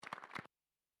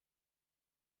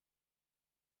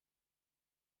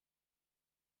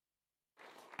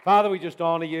Father, we just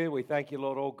honor you. We thank you,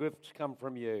 Lord. All gifts come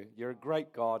from you. You're a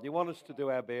great God. You want us to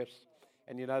do our best,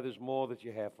 and you know there's more that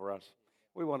you have for us.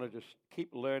 We want to just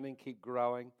keep learning, keep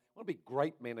growing. We want to be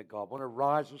great men of God. We want to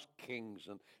rise as kings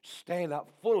and stand up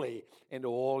fully into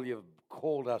all you've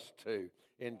called us to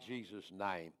in Jesus'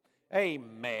 name.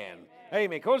 Amen.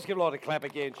 Amen. Come on, let's give the Lord a clap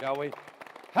again, shall we?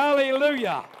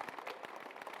 Hallelujah.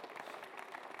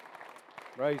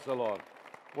 Praise the Lord.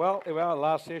 Well, in our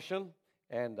last session,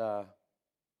 and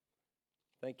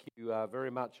thank you very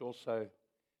much also,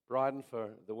 Bryden, for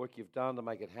the work you've done to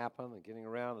make it happen and getting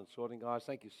around and sorting guys.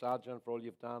 Thank you, Sergeant, for all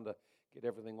you've done to get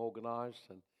everything organised,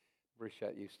 and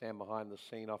appreciate you stand behind the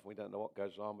scene. Often we don't know what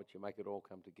goes on, but you make it all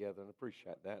come together, and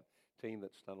appreciate that team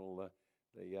that's done all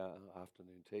the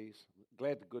afternoon teas.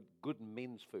 Glad to good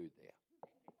men's food there.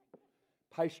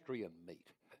 Pastry and meat.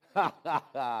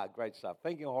 Great stuff.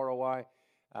 Thank you, Horowai.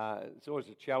 It's always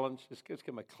a challenge. Just give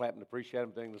them a clap and appreciate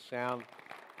them doing the sound.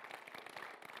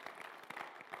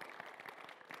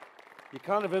 You're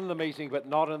kind of in the meeting, but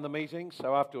not in the meeting.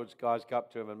 So afterwards, guys, go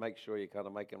up to them and make sure you kind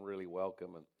of make them really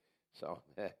welcome. And so,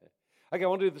 okay, I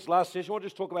want to do this last session. I want to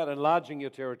just talk about enlarging your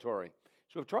territory.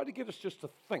 So I've tried to get us just to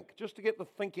think, just to get the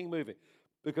thinking moving.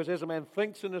 Because as a man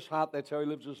thinks in his heart, that's how he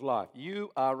lives his life. You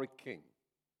are a king.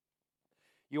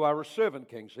 You are a servant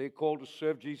king, so you're called to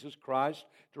serve Jesus Christ,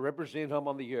 to represent him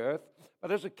on the earth.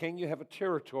 But as a king, you have a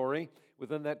territory.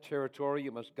 Within that territory,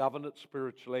 you must govern it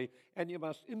spiritually, and you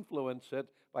must influence it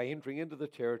by entering into the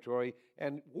territory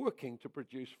and working to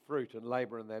produce fruit and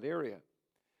labor in that area.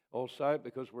 Also,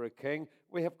 because we're a king,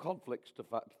 we have conflicts to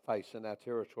face in our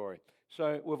territory.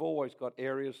 So we've always got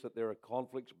areas that there are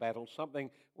conflicts, battles, something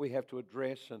we have to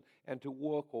address and to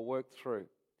work through.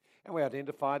 And we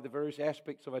identified the various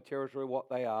aspects of our territory, what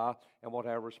they are, and what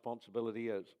our responsibility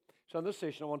is. So in this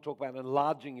session, I want to talk about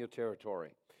enlarging your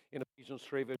territory. In Ephesians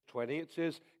 3, verse 20, it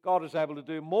says, God is able to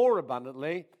do more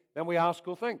abundantly than we ask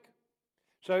or think.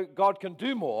 So God can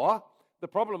do more. The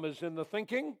problem is in the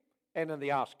thinking and in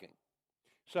the asking.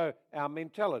 So our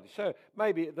mentality. So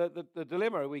maybe the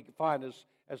dilemma we find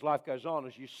as life goes on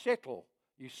is you settle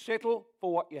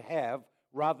for what you have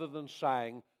rather than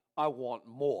saying, I want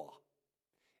more.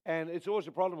 And it's always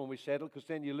a problem when we settle, because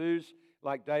then you lose,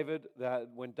 like David.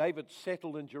 When David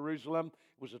settled in Jerusalem,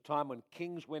 it was a time when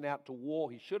kings went out to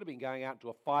war. He should have been going out to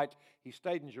a fight. He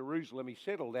stayed in Jerusalem. He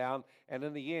settled down. And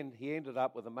in the end, he ended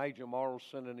up with a major moral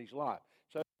sin in his life.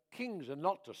 So kings are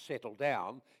not to settle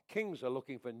down. Kings are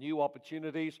looking for new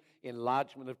opportunities,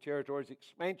 enlargement of territories,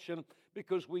 expansion,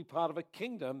 because we're part of a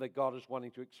kingdom that God is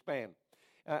wanting to expand.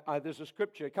 There's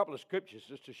a couple of scriptures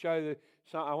just to show that.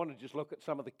 So I want to just look at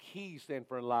some of the keys then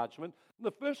for enlargement. And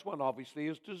the first one obviously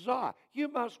is desire. You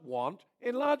must want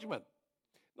enlargement.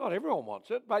 Not everyone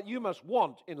wants it, but you must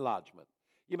want enlargement.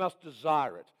 You must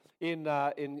desire it.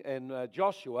 In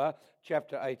Joshua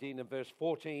chapter 18 and verse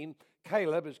 14,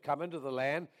 Caleb has come into the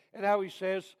land, and how he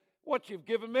says, what you've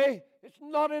given me, it's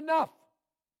not enough.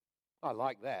 I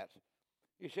like that.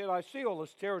 He said, I see all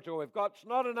this territory we've got, it's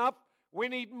not enough, we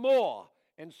need more.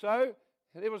 And so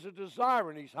there was a desire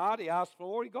in his heart. He asked for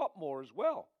more. He got more as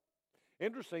well.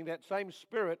 Interesting, that same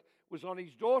spirit was on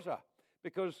his daughter,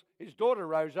 because his daughter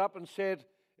rose up and said,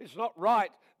 it's not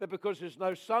right that because there's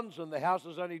no sons in the house,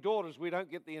 there's only daughters, we don't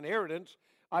get the inheritance.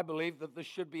 I believe that this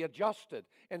should be adjusted.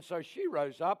 And so she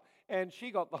rose up and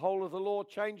she got the whole of the law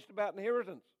changed about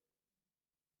inheritance.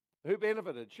 Who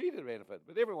benefited? She did benefit,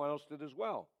 but everyone else did as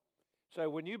well. So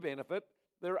when you benefit,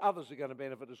 there are others who are going to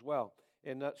benefit as well.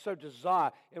 And so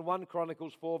desire. In 1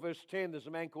 Chronicles 4 verse 10, there's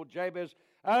a man called Jabez.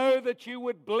 Oh, that you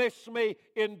would bless me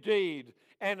indeed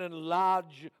and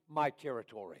enlarge my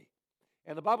territory.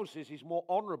 And the Bible says he's more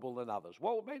honorable than others.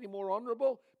 What made him more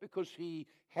honorable? Because he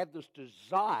had this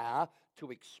desire to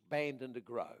expand and to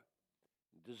grow.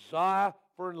 Desire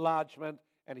for enlargement,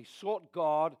 and he sought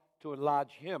God to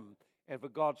enlarge him and for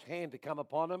God's hand to come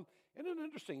upon him. And it's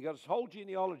interesting, you've got this whole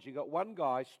genealogy. You've got one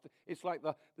guy, it's like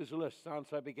there's a list,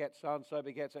 so-and-so begat, so-and-so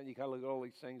begat, and you kind of look at all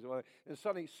these things. And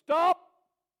suddenly, stop!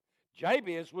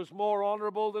 Jabez was more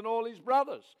honorable than all his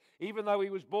brothers. Even though he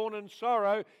was born in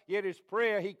sorrow, yet his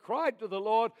prayer, he cried to the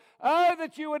Lord, oh,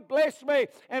 that you would bless me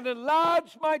and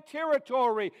enlarge my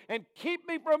territory and keep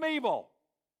me from evil.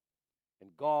 And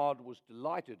God was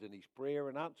delighted in his prayer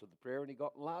and answered the prayer, and he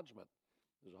got enlargement.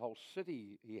 There's a whole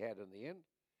city he had in the end.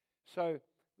 So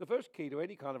the first key to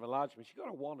any kind of enlargement is you've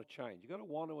got to want to change. You've got to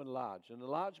want to enlarge. And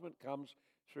enlargement comes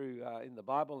through, in the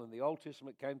Bible, in the Old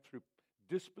Testament, came through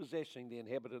dispossessing the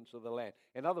inhabitants of the land.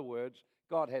 In other words,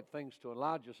 God had things to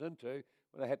enlarge us into,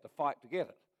 but they had to fight to get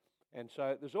it. And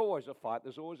so there's always a fight,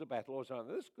 there's always a battle, always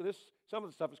something. Some of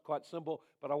the stuff is quite simple,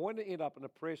 but I want to end up in a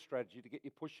prayer strategy to get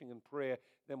you pushing in prayer.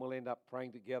 Then we'll end up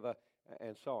praying together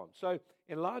and so on. So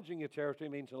enlarging your territory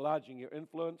means enlarging your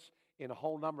influence in a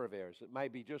whole number of areas. It may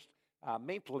be just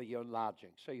mentally you're enlarging,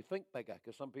 so you think bigger,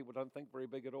 because some people don't think very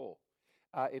big at all.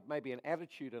 It may be an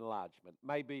attitude enlargement,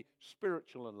 maybe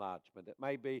spiritual enlargement. It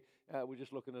may be, we're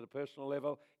just looking at a personal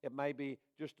level, it may be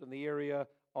just in the area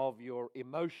of your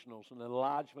emotionals, an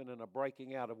enlargement and a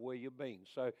breaking out of where you've been.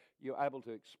 So you're able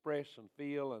to express and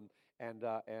feel and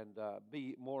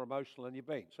be more emotional than you've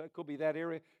been. So it could be that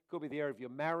area. It could be the area of your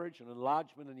marriage, an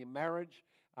enlargement in your marriage,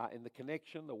 in the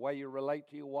connection, the way you relate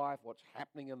to your wife, what's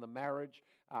happening in the marriage,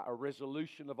 a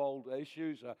resolution of old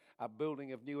issues, a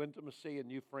building of new intimacy and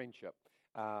new friendship.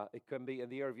 It can be in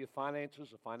the area of your finances,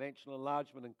 a financial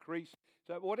enlargement, increase.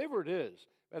 So whatever it is,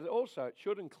 but also it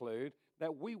should include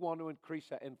that we want to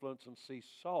increase our influence and see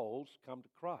souls come to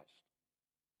Christ.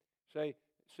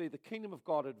 See, the kingdom of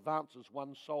God advances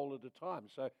one soul at a time.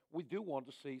 So we do want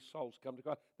to see souls come to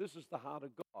Christ. This is the heart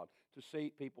of God, to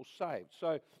see people saved.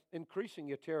 So increasing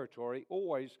your territory,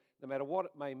 always, no matter what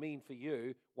it may mean for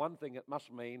you, one thing it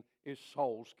must mean is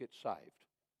souls get saved.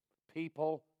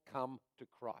 People come to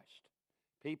Christ.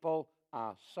 People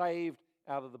are saved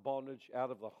out of the bondage, out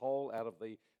of the hole, out of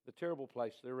the terrible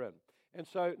place they're in. And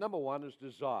so, number one is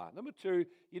desire. Number two,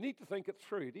 you need to think it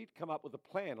through. You need to come up with a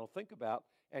plan or think about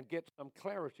and get some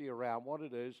clarity around what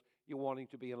it is you're wanting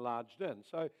to be enlarged in.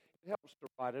 So it helps to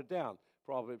write it down.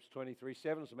 Proverbs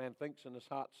 23:7, as a man thinks in his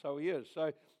heart, so he is.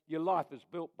 So your life is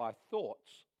built by thoughts.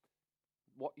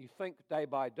 What you think day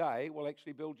by day will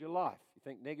actually build your life. You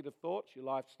think negative thoughts, your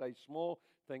life stays small.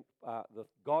 Think the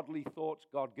godly thoughts,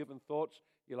 God-given thoughts,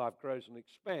 your life grows and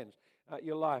expands.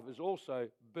 Your life is also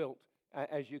built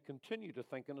as you continue to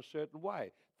think in a certain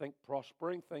way. Think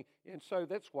prospering, and so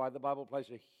that's why the Bible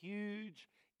places a huge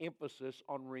emphasis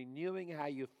on renewing how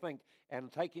you think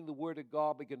and taking the Word of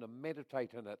God, begin to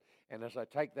meditate in it. And as I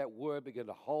take that Word, begin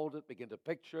to hold it, begin to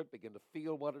picture it, begin to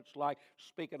feel what it's like,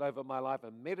 speak it over my life,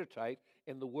 and meditate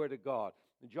in the Word of God.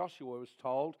 And Joshua was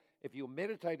told, if you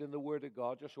meditate in the Word of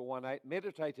God, Joshua 1:8,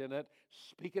 meditate in it,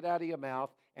 speak it out of your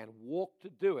mouth, and walk to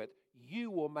do it,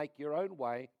 you will make your own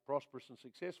way prosperous and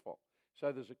successful.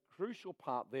 So there's a crucial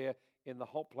part there in the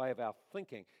whole play of our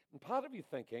thinking. And part of your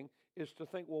thinking is to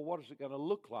think, well, what is it going to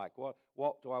look like? What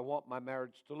do I want my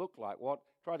marriage to look like?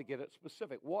 Try to get it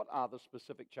specific. What are the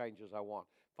specific changes I want?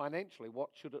 Financially, what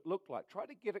should it look like? Try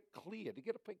to get it clear, to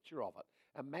get a picture of it.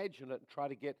 Imagine it and try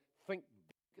to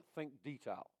think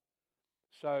detail.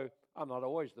 So I'm not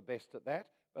always the best at that,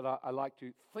 but I like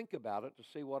to think about it to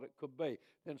see what it could be.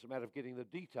 Then it's a matter of getting the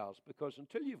details, because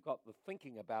until you've got the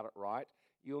thinking about it right,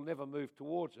 you'll never move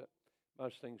towards it.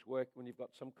 Most things work when you've got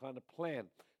some kind of plan.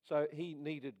 So he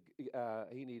needed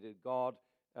God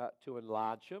to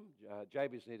enlarge him.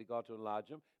 Jabez needed God to enlarge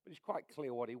him, but he's quite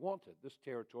clear what he wanted. This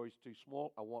territory is too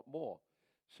small. I want more.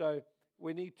 So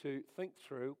we need to think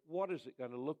through, what is it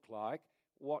going to look like?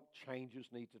 What changes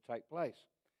need to take place?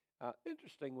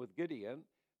 Interesting with Gideon,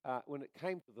 when it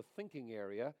came to the thinking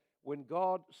area, when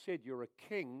God said, you're a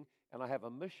king and I have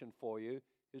a mission for you,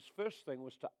 his first thing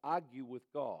was to argue with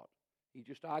God. He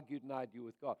just argued and argued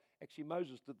with God. Actually,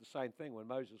 Moses did the same thing. When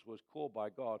Moses was called by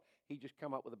God, he just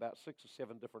came up with about 6 or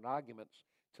 7 different arguments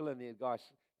till in the end, God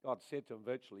said to him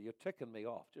virtually, you're ticking me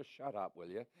off. Just shut up, will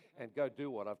you? And go do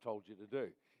what I've told you to do.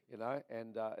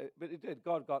 But it did.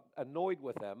 God got annoyed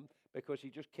with him because he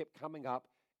just kept coming up.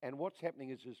 And what's happening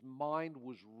is his mind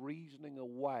was reasoning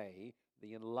away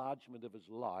the enlargement of his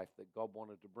life that God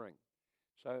wanted to bring.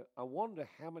 So I wonder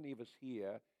how many of us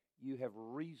here, you have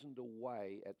reasoned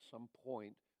away at some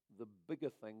point the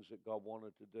bigger things that God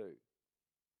wanted to do.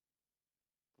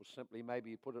 Or simply,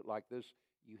 maybe you put it like this,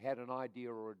 you had an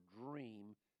idea or a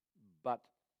dream, but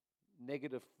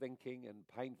negative thinking and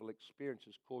painful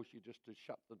experiences caused you just to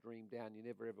shut the dream down. You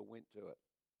never ever went to it.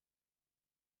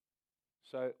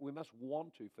 So we must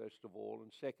want to, first of all,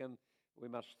 and second, we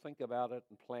must think about it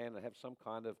and plan and have some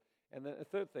kind of, and then the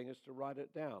third thing is to write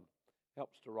it down.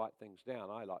 Helps to write things down.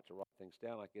 I like to write things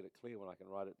down. I get it clear when I can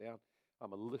write it down.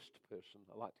 I'm a list person.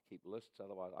 I like to keep lists,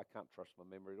 otherwise I can't trust my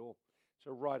memory at all.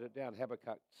 So write it down.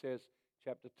 Habakkuk says,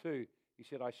 chapter 2, he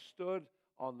said, I stood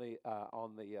in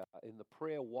the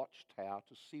prayer watchtower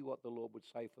to see what the Lord would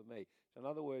say for me. So in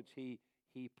other words, he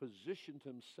positioned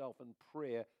himself in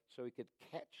prayer so he could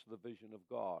catch the vision of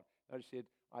God. And he said,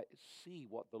 I see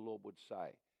what the Lord would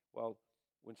say. Well,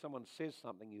 when someone says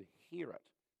something, you hear it.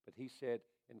 But he said,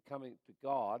 in coming to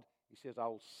God, he says, I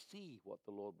will see what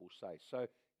the Lord will say. So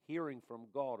hearing from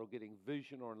God or getting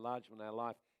vision or enlargement in our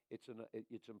life, it's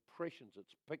impressions,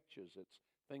 it's pictures, it's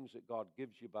things that God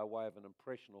gives you by way of an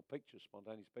impressional picture,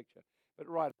 spontaneous picture. But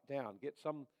write it down. Get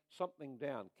something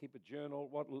down. Keep a journal.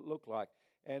 What will it look like?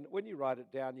 And when you write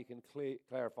it down, you can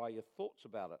clarify your thoughts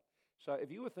about it. So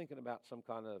if you were thinking about some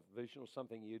kind of vision or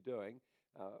something you're doing,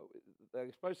 I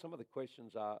suppose some of the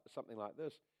questions are something like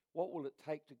this. What will it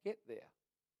take to get there?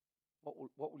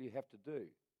 What will you have to do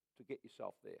to get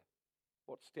yourself there?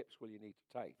 What steps will you need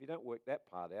to take? If you don't work that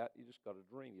part out, you just got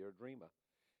a dream. You're a dreamer.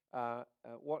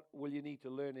 What will you need to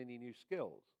learn any new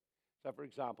skills? So, for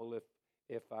example,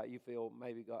 if you feel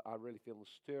I really feel the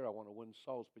stir, I want to win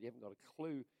souls, but you haven't got a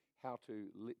clue how to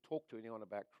talk to anyone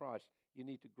about Christ, you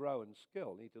need to grow in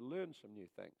skill. You need to learn some new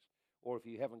things. Or if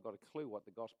you haven't got a clue what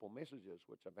the gospel message is,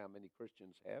 which I found many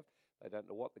Christians have, they don't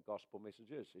know what the gospel message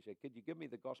is. They say, could you give me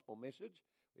the gospel message?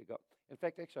 In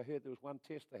fact, actually, I heard there was one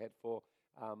test they had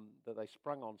that they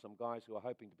sprung on some guys who were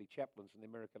hoping to be chaplains in the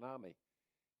American Army.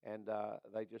 And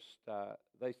they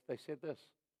said this.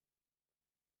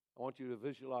 I want you to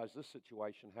visualize this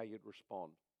situation, how you'd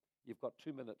respond. You've got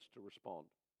 2 minutes to respond.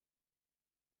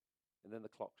 And then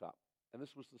the clock's up. And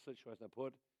this was the situation they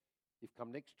put. You've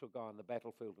come next to a guy on the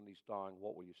battlefield and he's dying.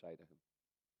 What will you say to him?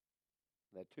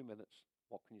 And they had 2 minutes.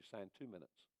 What can you say in 2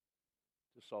 minutes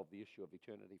to solve the issue of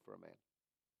eternity for a man?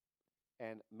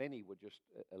 And many were just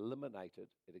eliminated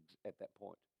at that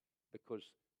point because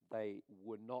they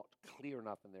were not clear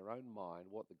enough in their own mind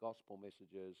what the gospel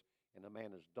message is, and a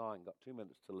man is dying, got 2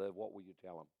 minutes to live. What will you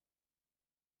tell him?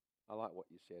 I like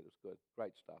what you said. It was good.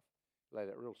 Great stuff. Laid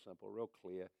it real simple, real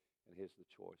clear, and here's the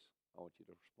choice. I want you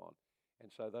to respond. And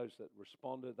so those that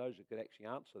responded, those who could actually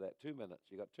answer that 2 minutes,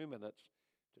 you got 2 minutes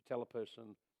to tell a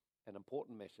person an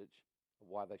important message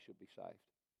of why they should be saved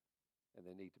and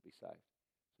they need to be saved.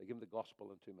 So give them the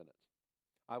gospel in 2 minutes.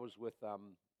 I was with, I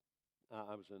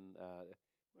was in,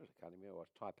 where was I? Can't remember. I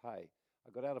was Taipei. I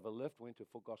got out of a lift, went to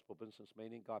a full gospel business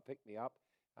meeting. Guy picked me up,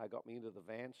 got me into the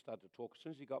van, started to talk. As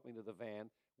soon as he got me into the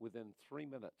van, within 3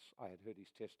 minutes, I had heard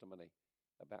his testimony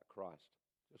about Christ.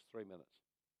 Just 3 minutes,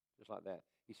 just like that.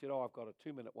 He said, I've got a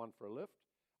 2-minute one for a lift.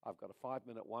 I've got a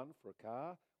 5-minute one for a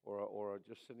car or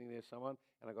just sitting there someone,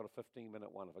 and I've got a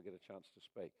 15-minute one if I get a chance to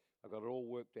speak. I've got it all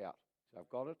worked out. So I've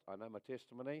got it. I know my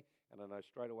testimony, and I know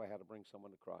straight away how to bring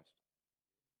someone to Christ.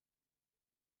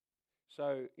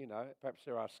 So, perhaps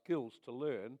there are skills to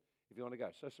learn if you want to go.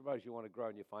 So suppose you want to grow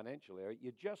in your financial area,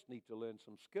 you just need to learn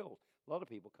some skills. A lot of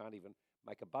people can't even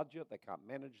make a budget. They can't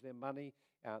manage their money.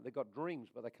 They've got dreams,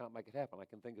 but they can't make it happen. I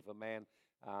can think of a man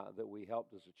that we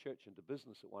helped as a church into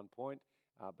business at one point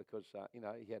because,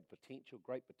 he had potential,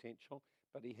 great potential,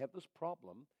 but he had this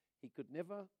problem. He could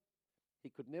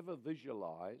never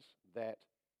visualize that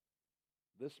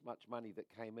this much money that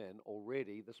came in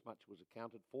already, this much was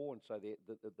accounted for, and so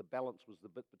the balance was the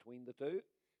bit between the two.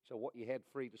 So what you had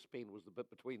free to spend was the bit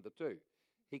between the two.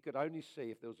 He could only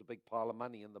see if there was a big pile of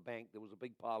money in the bank. There was a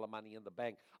big pile of money in the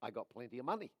bank. I got plenty of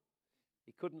money.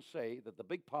 He couldn't see that the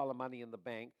big pile of money in the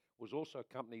bank was also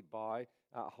accompanied by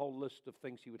a whole list of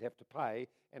things he would have to pay.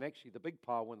 And actually the big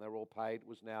pile, when they were all paid,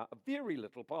 was now a very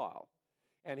little pile.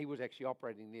 And he was actually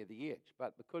operating near the edge.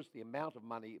 But because the amount of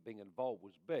money being involved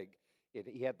was big,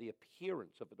 he had the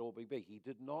appearance of it all being big. He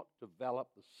did not develop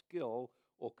the skill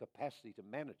or capacity to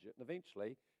manage it. And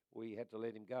eventually we had to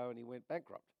let him go and he went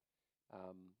bankrupt.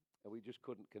 And we just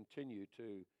couldn't continue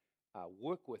to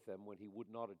work with him when he would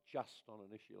not adjust on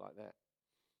an issue like that.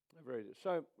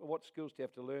 So what skills do you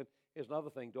have to learn? Here's another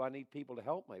thing. Do I need people to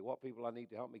help me? What people I need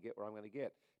to help me get where I'm going to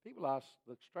get? People ask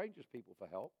the strangest people for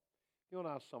help. You want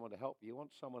to ask someone to help you. You want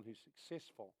someone who's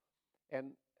successful.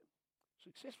 And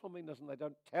successful means they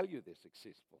don't tell you they're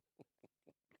successful.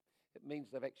 It means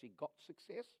they've actually got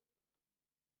success.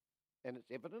 And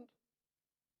it's evident.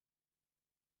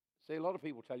 See, a lot of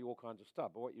people tell you all kinds of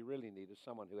stuff, but what you really need is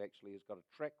someone who actually has got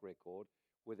a track record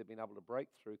where they've been able to break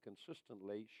through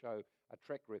consistently, show a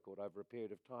track record over a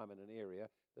period of time in an area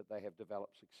that they have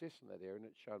developed success in that area, and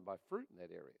it's shown by fruit in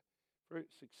that area.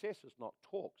 Success is not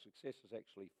talk. Success is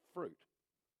actually fruit.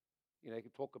 You can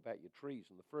talk about your trees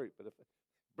and the fruit, but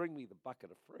bring me the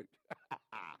bucket of fruit.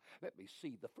 Let me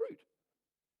see the fruit.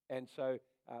 And so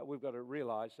we've got to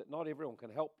realize that not everyone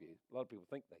can help you. A lot of people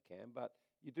think they can, but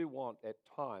you do want at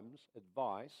times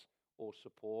advice or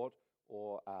support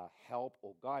or help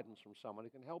or guidance from someone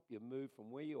who can help you move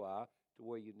from where you are to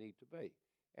where you need to be.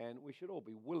 And we should all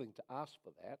be willing to ask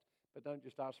for that, but don't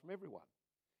just ask from everyone.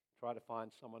 Try to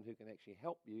find someone who can actually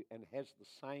help you and has the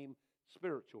same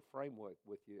spiritual framework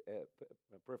with you,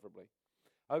 preferably.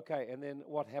 Okay, and then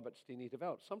what habits do you need to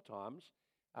develop? Sometimes,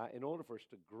 in order for us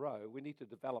to grow, we need to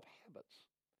develop habits.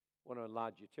 Want to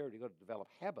enlarge your territory, you've got to develop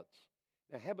habits.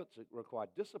 Now, habits require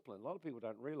discipline. A lot of people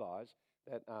don't realize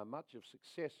that much of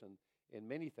success in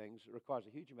many things, it requires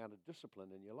a huge amount of discipline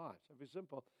in your life. So, for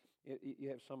example, you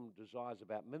have some desires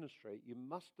about ministry, you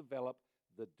must develop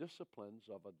the disciplines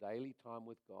of a daily time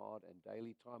with God and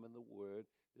daily time in the Word.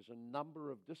 There's a number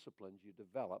of disciplines you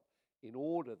develop in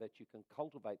order that you can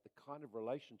cultivate the kind of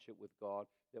relationship with God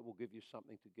that will give you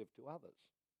something to give to others.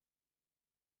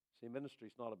 See, ministry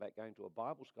is not about going to a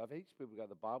Bible school. I've heard people go to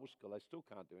the Bible school, they still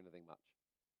can't do anything much.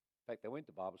 In fact, they went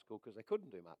to Bible school because they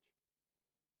couldn't do much.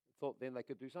 Thought then they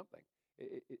could do something.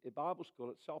 Bible school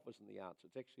itself isn't the answer.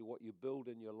 It's actually what you build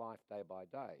in your life day by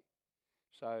day.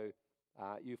 So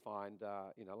you find,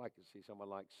 like you see someone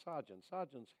like Sargent.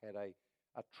 Sargent's had a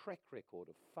track record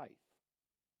of faith.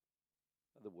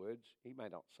 In other words, he may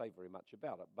not say very much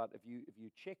about it, but if you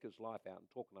check his life out and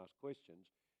talk and ask questions,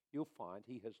 you'll find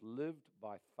he has lived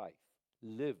by faith,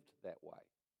 lived that way,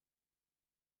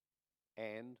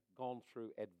 and gone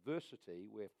through adversity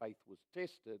where faith was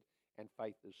tested and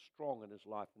faith is strong in his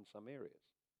life in some areas.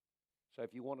 So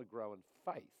if you want to grow in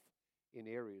faith in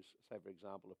areas, say for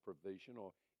example, of provision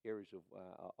or areas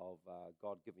of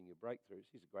God giving you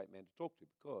breakthroughs, he's a great man to talk to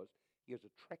because he has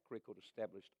a track record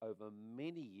established over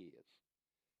many years,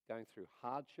 going through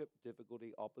hardship,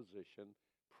 difficulty, opposition,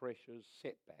 pressures,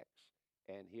 setbacks,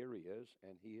 and here he is,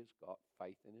 and he has got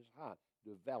faith in his heart,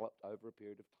 developed over a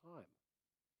period of time.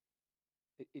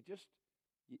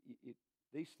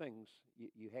 These things,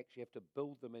 you actually have to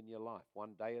build them in your life,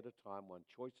 one day at a time, one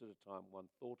choice at a time, one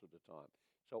thought at a time.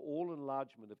 So all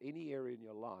enlargement of any area in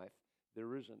your life,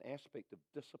 there is an aspect of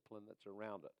discipline that's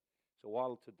around it. So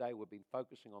while today we've been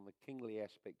focusing on the kingly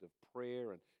aspect of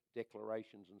prayer and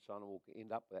declarations and so on, and we'll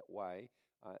end up that way,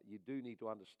 you do need to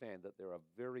understand that there are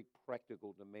very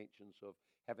practical dimensions of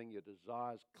having your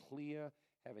desires clear,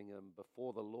 having them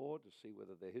before the Lord to see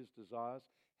whether they're His desires,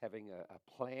 having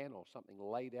a plan or something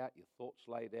laid out, your thoughts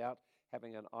laid out,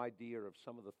 having an idea of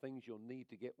some of the things you'll need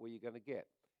to get where you're going to get.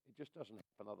 It just doesn't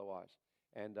happen otherwise.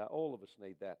 And all of us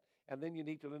need that. And then you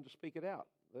need to learn to speak it out.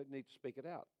 They need to speak it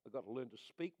out. We've got to learn to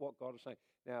speak what God is saying.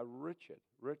 Now, Richard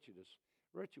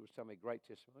was telling me great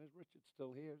testimony. Is Richard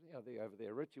still here? Yeah, they're over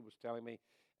there. Richard was telling me,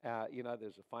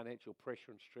 there's a financial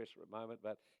pressure and stress at the moment,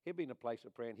 but he'd been in a place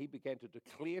of prayer, and he began to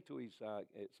declare to his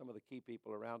some of the key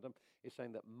people around him, he's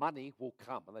saying that money will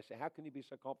come. And they say, how can you be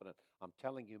so confident? I'm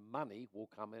telling you, money will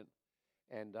come in.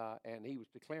 And he was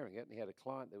declaring it, and he had a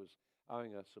client that was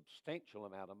owing a substantial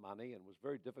amount of money and was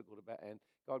very difficult and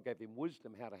God gave him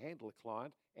wisdom how to handle a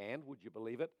client, and would you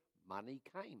believe it, money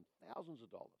came, thousands of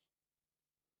dollars.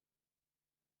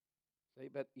 See,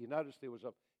 but you notice there was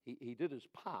he did his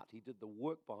part, he did the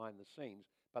work behind the scenes,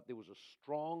 but there was a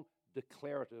strong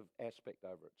declarative aspect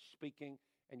over it, speaking,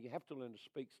 and you have to learn to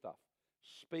speak stuff.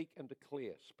 Speak and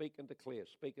declare, speak and declare,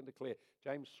 speak and declare.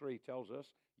 James 3 tells us,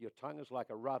 your tongue is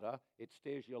like a rudder, it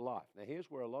steers your life. Now here's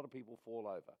where a lot of people fall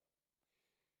over.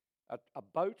 A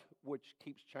boat which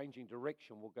keeps changing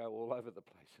direction will go all over the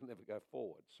place and never go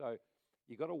forward. So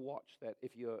you've got to watch that.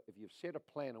 If you've set a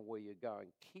plan on where you're going,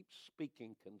 keep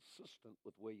speaking consistent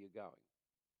with where you're going.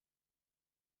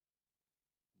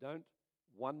 Don't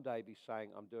one day be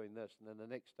saying, I'm doing this, and then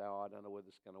the next day, I don't know whether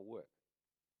it's going to work.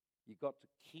 You've got to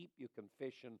keep your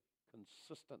confession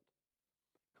consistent.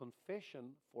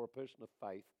 Confession for a person of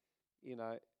faith,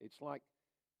 it's like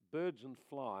birds and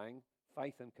flying,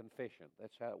 faith and confession.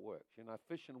 That's how it works.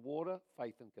 Fish and water,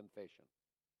 faith and confession.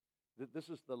 This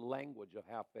is the language of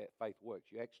how faith works.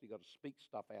 You actually got to speak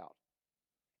stuff out.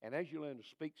 And as you learn to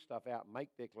speak stuff out, make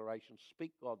declarations,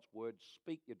 speak God's word,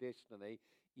 speak your destiny,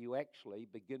 you actually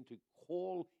begin to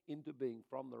call into being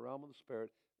from the realm of the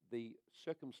Spirit the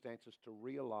circumstances to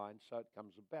realign so it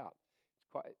comes about.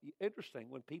 It's quite interesting.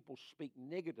 When people speak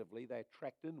negatively, they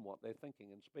attract in what they're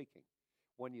thinking and speaking.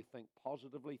 When you think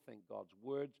positively, think God's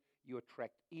words, you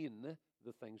attract in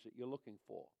the things that you're looking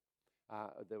for.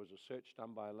 There was a search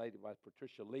done by a lady, by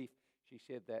Patricia Leaf. She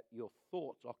said that your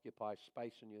thoughts occupy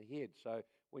space in your head. So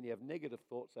when you have negative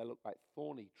thoughts, they look like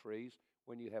thorny trees.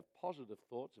 When you have positive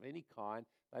thoughts of any kind,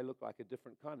 they look like a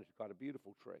different kind. It's quite a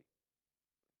beautiful tree.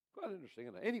 Quite interesting,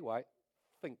 isn't it? Anyway,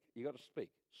 think. You've got to speak.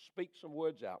 Speak some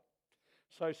words out.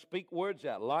 So speak words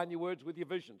out. Line your words with your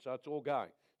vision so it's all going.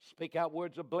 Speak out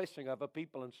words of blessing over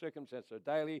people and circumstances. So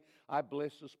daily, I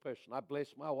bless this person. I bless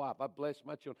my wife. I bless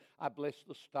my children. I bless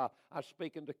the staff. I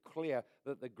speak and declare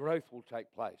that the growth will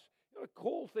take place. You've got to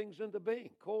call things into being.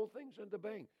 Call things into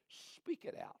being. Speak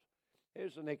it out.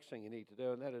 Here's the next thing you need to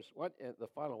do, and that is, the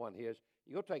final one here is,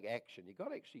 you've got to take action. You've got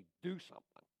to actually do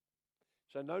something.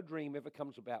 So no dream ever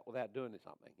comes about without doing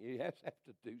something. You have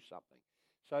to do something.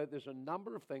 So there's a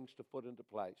number of things to put into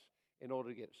place in order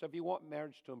to get it. So if you want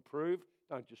marriage to improve,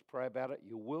 don't just pray about it.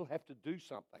 You will have to do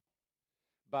something.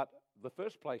 But the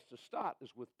first place to start is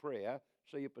with prayer,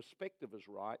 so your perspective is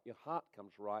right, your heart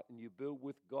comes right, and you build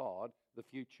with God the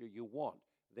future you want.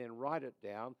 Then write it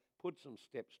down, put some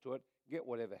steps to it, get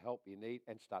whatever help you need,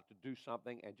 and start to do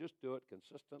something, and just do it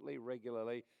consistently,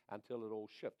 regularly, until it all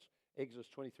shifts. Exodus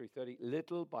 23:30,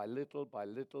 little by little, by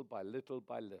little, by little,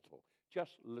 by little.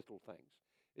 Just little things.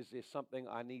 Is there something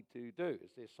I need to do?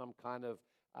 Is there some kind of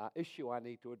issue I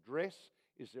need to address?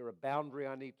 Is there a boundary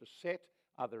I need to set?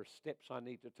 Are there steps I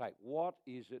need to take? What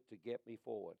is it to get me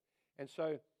forward? And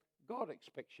so God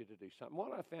expects you to do something.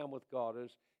 What I found with God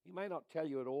is He may not tell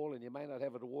you it all, and you may not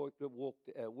have it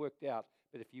worked out,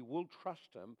 but if you will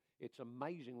trust Him, it's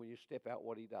amazing when you step out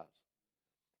what He does.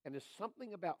 And there's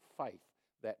something about faith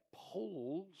that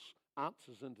pulls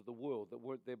answers into the world that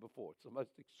weren't there before. It's the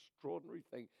most extraordinary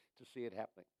thing to see it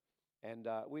happening. And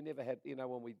we never had,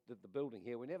 when we did the building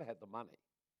here, we never had the money.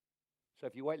 So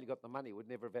if you wait till you got the money, we'd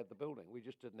never have had the building. We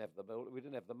just didn't have the building. We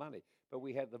didn't have the money. But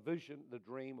we had the vision, the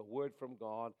dream, a word from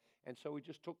God. And so we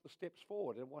just took the steps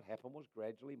forward. And what happened was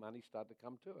gradually money started to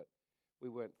come to it. We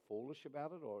weren't foolish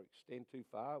about it or extend too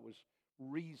far. It was a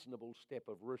reasonable step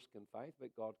of risk and faith,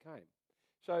 but God came.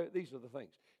 So these are the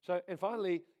things. So, and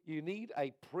finally, you need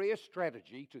a prayer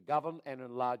strategy to govern and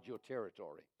enlarge your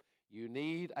territory. You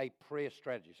need a prayer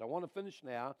strategy. So I want to finish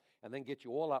now and then get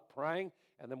you all up praying,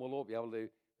 and then we'll all be able to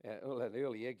we'll have an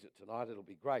early exit tonight. It'll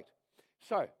be great.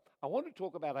 So I want to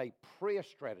talk about a prayer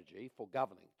strategy for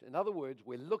governing. In other words,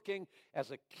 we're looking as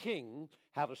a king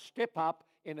how to step up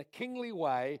in a kingly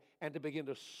way and to begin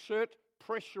to assert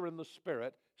pressure in the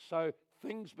spirit so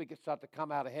things start to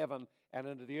come out of heaven and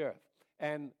into the earth.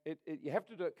 And you have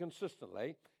to do it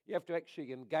consistently. You have to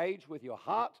actually engage with your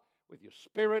heart, with your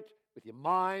spirit, with your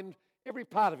mind. Every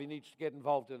part of you needs to get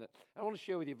involved in it. I want to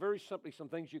share with you very simply some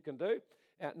things you can do.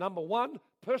 Number one,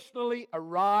 personally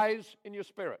arise in your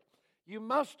spirit. You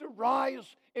must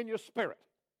arise in your spirit.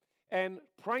 And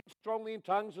praying strongly in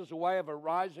tongues is a way of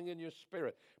arising in your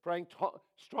spirit. Praying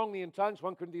strongly in tongues,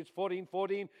 1 Corinthians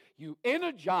 14:14, you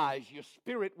energize your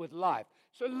spirit with life.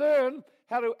 So learn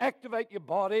how to activate your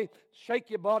body, shake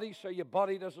your body so your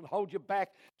body doesn't hold you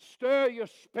back. Stir your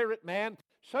spirit, man,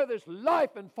 so there's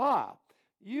life and fire.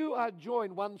 You are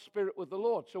joined one spirit with the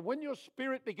Lord. So when your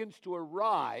spirit begins to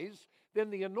arise, then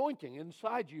the anointing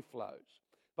inside you flows.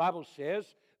 The Bible says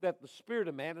that the spirit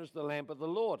of man is the lamp of the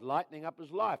Lord, lightening up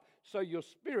his life. So your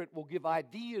spirit will give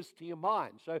ideas to your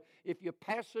mind. So if you're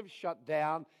passive, shut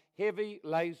down, heavy,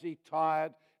 lazy,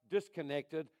 tired,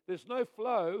 disconnected, there's no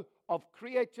flow of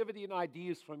creativity and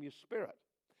ideas from your spirit.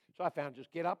 So I found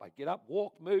just get up,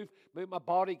 walk, move my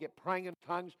body, get praying in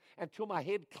tongues until my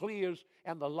head clears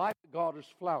and the life of God is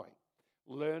flowing.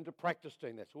 Learn to practice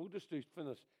doing that. So we'll just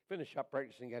finish up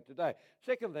practicing that today.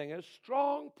 Second thing is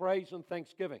strong praise and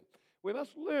thanksgiving. We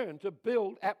must learn to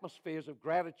build atmospheres of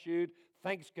gratitude,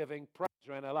 thanksgiving, praise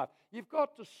around our life. You've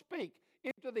got to speak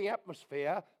into the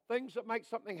atmosphere things that make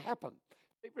something happen.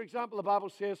 For example, the Bible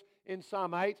says in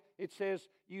Psalm 8, it says,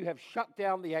 you have shut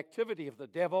down the activity of the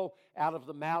devil out of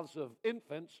the mouths of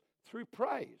infants through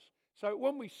praise. So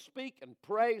when we speak and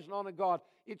praise and honor God,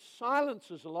 it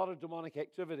silences a lot of demonic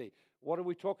activity. What are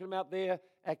we talking about there?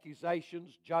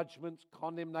 Accusations, judgments,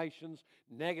 condemnations,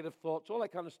 negative thoughts, all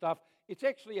that kind of stuff. It's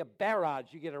actually a barrage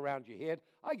you get around your head.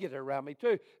 I get it around me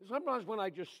too. Sometimes when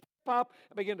I just step up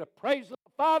and begin to praise the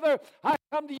Father, I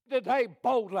come to you today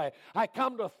boldly. I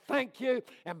come to thank you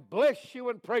and bless you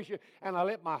and praise you. And I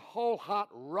let my whole heart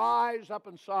rise up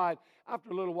inside. After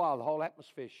a little while, the whole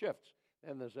atmosphere shifts.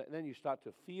 And then you start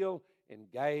to feel,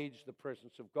 engage the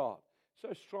presence of God.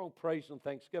 So strong praise and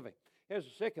thanksgiving. Here's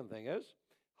the second thing is,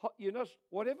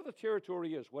 whatever the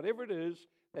territory is, whatever it is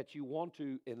that you want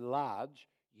to enlarge,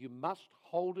 you must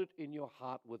hold it in your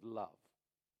heart with love.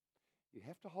 You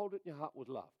have to hold it in your heart with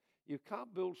love. You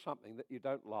can't build something that you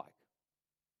don't like.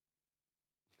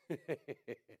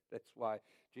 That's why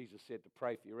Jesus said to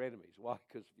pray for your enemies. Why?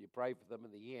 Because if you pray for them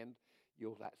in the end,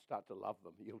 you'll start to love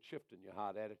them. You'll shift in your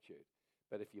heart attitude.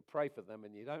 But if you pray for them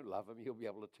and you don't love them, you'll be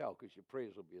able to tell because your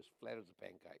prayers will be as flat as a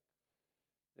pancake.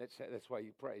 That's why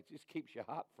you pray. It just keeps your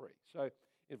heart free. So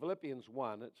in Philippians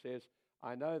 1, it says,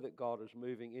 I know that God is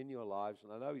moving in your lives,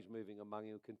 and I know He's moving among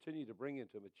you, and continue to bring you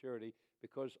to maturity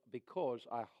because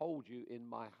I hold you in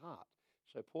my heart.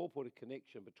 So Paul put a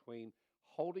connection between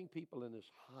holding people in his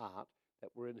heart that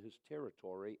were in his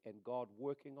territory and God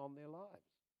working on their lives.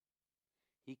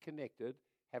 He connected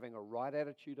having a right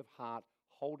attitude of heart,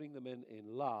 holding them in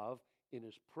love, in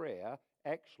his prayer,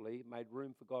 actually made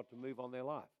room for God to move on their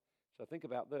life. So think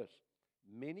about this.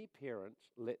 Many parents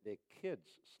let their kids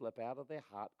slip out of their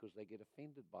heart because they get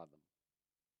offended by them.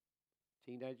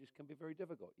 Teenagers can be very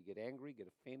difficult. You get angry, get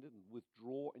offended, and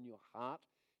withdraw in your heart.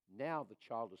 Now the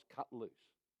child is cut loose.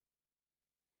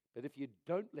 But if you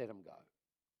don't let him go,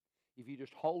 if you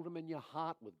just hold them in your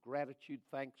heart with gratitude,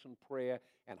 thanks, and prayer,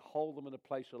 and hold them in a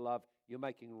place of love, you're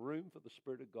making room for the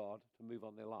Spirit of God to move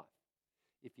on their life.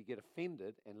 If you get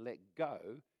offended and let go,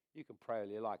 you can pray all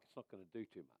you like. It's not going to do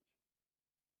too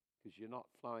much because you're not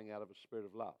flowing out of a spirit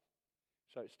of love.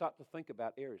 So start to think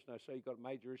about areas. Now, so you've got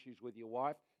major issues with your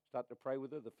wife, start to pray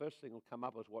with her. The first thing will come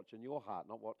up is what's in your heart,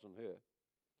 not what's in her.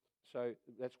 So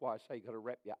that's why I say you've got to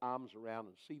wrap your arms around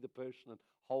and see the person and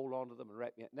hold on to them and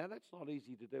wrap your... Now, that's not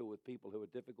easy to do with people who are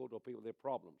difficult or people with their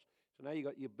problems. So now you've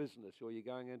got your business, or you're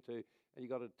going into, and you've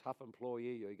got a tough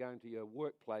employee, or you're going to your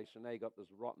workplace, and now you've got this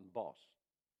rotten boss.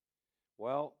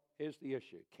 Well, here's the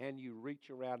issue. Can you reach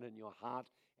around in your heart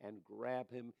and grab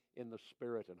him in the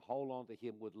spirit and hold on to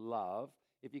him with love?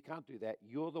 If you can't do that,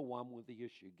 you're the one with the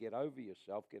issue. Get over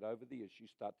yourself, get over the issue,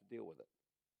 start to deal with it.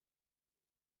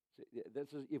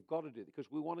 You've got to do it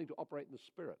because we're wanting to operate in the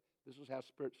Spirit. This is how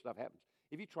spirit stuff happens.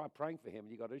 If you try praying for him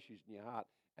and you've got issues in your heart,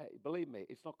 believe me,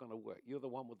 it's not going to work. You're the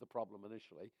one with the problem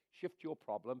initially. Shift your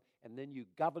problem, and then you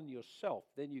govern yourself.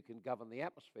 Then you can govern the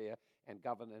atmosphere and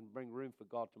govern and bring room for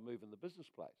God to move in the business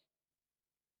place.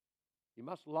 You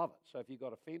must love it. So if you've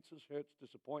got offenses, hurts,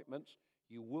 disappointments,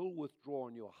 you will withdraw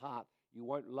in your heart. You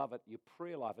won't love it. Your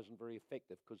prayer life isn't very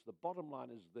effective because the bottom line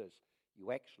is this.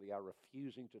 You actually are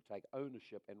refusing to take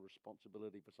ownership and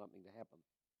responsibility for something to happen.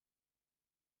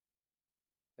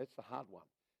 That's the hard one.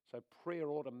 So prayer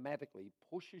automatically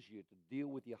pushes you to deal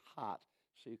with your heart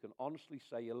so you can honestly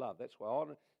say you love. That's why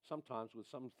sometimes with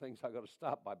some things I've got to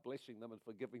start by blessing them and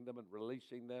forgiving them and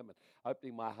releasing them and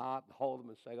opening my heart and hold them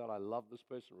and say, God, I love this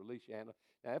person, release your hand.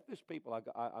 Now, if there's people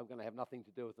I'm going to have nothing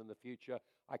to do with in the future,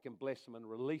 I can bless them and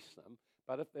release them.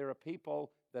 But if there are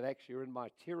people that actually are in my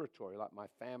territory, like my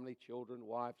family, children,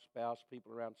 wife, spouse,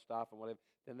 people around staff and whatever,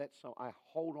 then that's some, I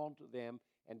hold on to them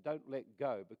and don't let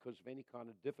go because of any kind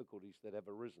of difficulties that have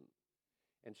arisen.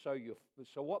 And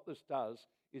so what this does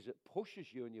is it pushes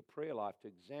you in your prayer life to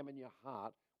examine your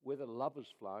heart whether love is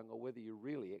flowing or whether you're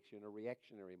really actually in a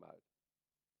reactionary mode.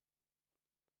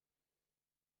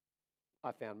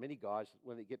 I found many guys,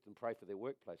 when they get and pray for their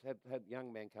workplace, had a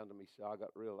young man come to me and say,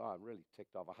 I'm really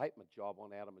ticked off. I hate my job,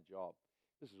 I'm out of my job.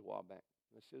 This is a while back.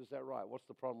 And I said, is that right? What's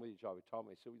the problem with your job? He told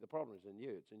me. He said, the problem is in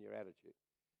you. It's in your attitude.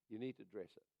 You need to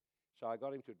address it. So I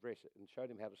got him to address it and showed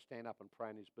him how to stand up and pray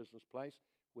in his business place.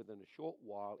 Within a short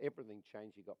while, everything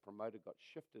changed. He got promoted, got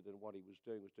shifted, and what he was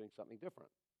doing something different.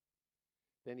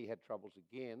 Then he had troubles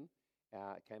again.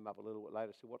 Came up a little bit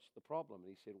later. Said, "What's the problem?" And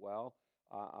he said, "Well,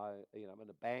 I'm in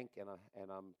a bank, and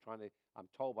I'm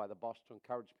told by the boss to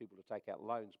encourage people to take out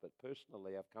loans, but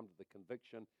personally, I've come to the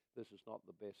conviction this is not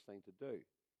the best thing to do.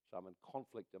 So I'm in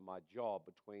conflict in my job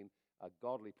between a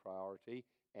godly priority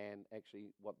and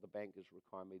actually what the bank is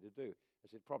requiring me to do."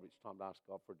 I said, "Probably it's time to ask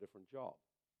God for a different job,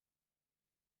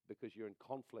 because you're in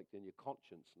conflict in your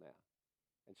conscience now."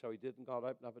 And so he did, and God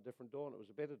opened up a different door, and it was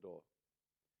a better door.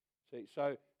 See,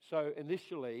 so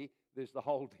initially, there's the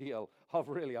whole deal of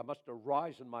really, I must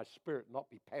arise in my spirit, not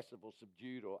be passive or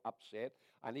subdued or upset.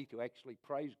 I need to actually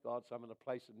praise God, so I'm in a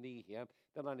place of near Him.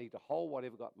 Then I need to hold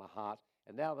whatever got in my heart.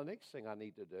 And now the next thing I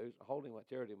need to do, holding my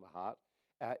territory in my heart,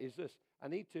 is this. I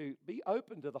need to be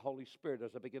open to the Holy Spirit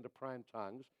as I begin to pray in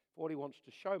tongues for what He wants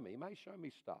to show me. He may show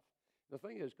me stuff. The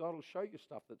thing is, God will show you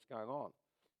stuff that's going on.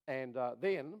 And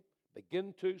then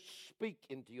begin to speak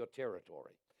into your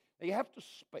territory. Now, you have to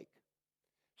speak.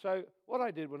 So what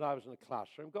I did when I was in the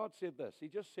classroom, God said this. He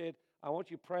just said, I want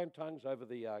you to pray in tongues over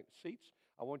the seats.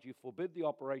 I want you to forbid the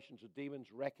operations of demons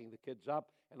racking the kids up.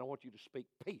 And I want you to speak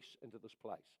peace into this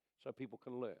place so people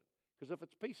can learn. Because if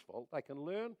it's peaceful, they can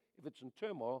learn. If it's in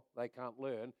turmoil, they can't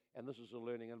learn. And this is a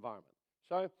learning environment.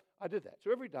 So I did that.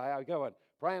 So every day I go and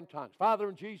pray in tongues. Father,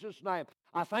 in Jesus' name,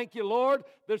 I thank you, Lord.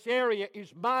 This area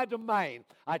is my domain.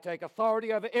 I take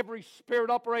authority over every spirit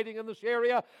operating in this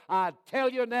area. I tell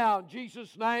you now, in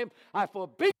Jesus' name, I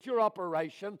forbid your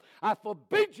operation. I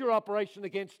forbid your operation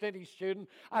against any student.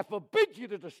 I forbid you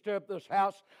to disturb this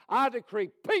house. I decree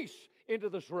peace into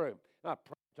this room. Now,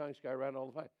 pray in tongues go around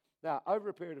all the way. Now, over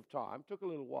a period of time, took a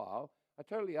little while, I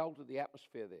totally altered the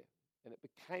atmosphere there. And it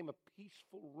became a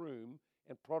peaceful room,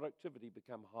 and productivity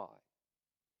became high.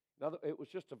 Now, it was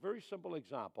just a very simple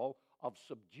example of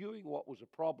subduing what was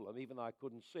a problem, even though I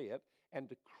couldn't see it, and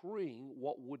decreeing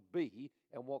what would be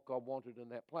and what God wanted in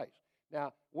that place.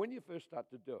 Now, when you first start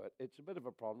to do it, it's a bit of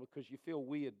a problem because you feel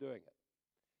weird doing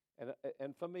it.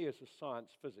 And for me as a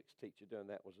science physics teacher, doing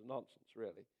that was a nonsense,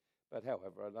 really. But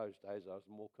however, in those days, I was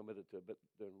more committed to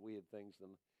doing weird things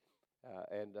than,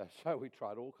 so we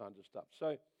tried all kinds of stuff.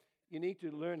 So you need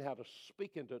to learn how to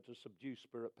speak into it to subdue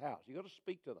spirit powers. You've got to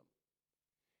speak to them.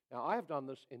 Now, I have done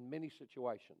this in many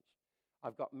situations.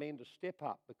 I've got men to step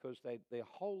up because their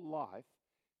whole life,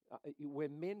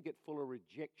 when men get full of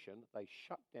rejection, they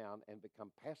shut down and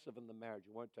become passive in the marriage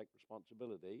and won't take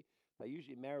responsibility. They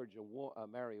usually marry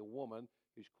a woman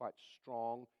who's quite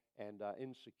strong and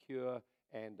insecure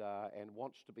and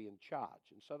wants to be in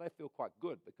charge. And so they feel quite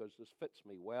good because this fits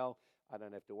me well. I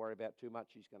don't have to worry about too much.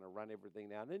 He's going to run everything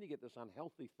now. And then you get this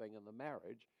unhealthy thing in the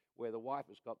marriage where the wife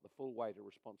has got the full weight of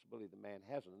responsibility the man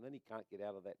hasn't, and then he can't get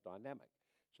out of that dynamic.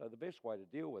 So the best way to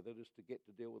deal with it is to get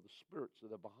to deal with the spirits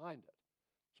that are behind it.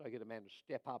 So I get a man to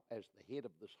step up as the head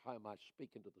of this home. I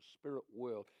speak into the spirit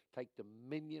world, take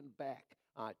dominion back.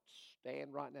 I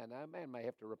stand right now. Now, a man may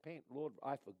have to repent. Lord,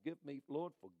 forgive me.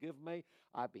 Lord, forgive me.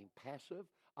 I've been passive.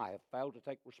 I have failed to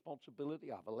take responsibility.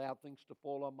 I've allowed things to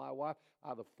fall on my wife.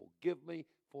 Father, forgive me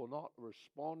for not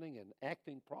responding and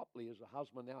acting properly as a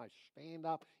husband. Now I stand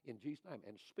up in Jesus' name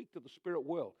and speak to the spirit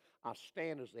world. I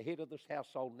stand as the head of this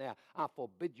household now. I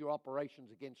forbid your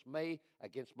operations against me,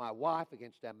 against my wife,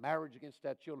 against our marriage, against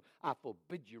our children. I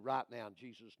forbid you right now in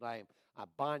Jesus' name. I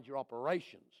bind your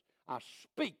operations. I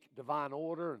speak divine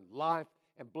order and life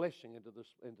and blessing into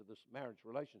this marriage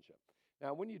relationship.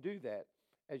 Now, when you do that,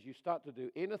 as you start to do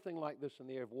anything like this in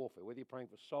the area of warfare, whether you're praying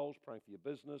for souls, praying for your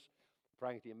business,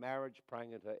 praying into your marriage,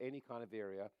 praying into any kind of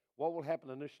area, what will happen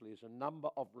initially is a number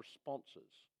of responses.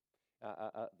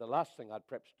 The last thing I'd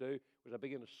perhaps do was I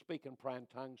begin to speak and pray in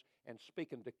tongues and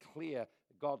speak and declare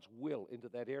God's will into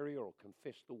that area or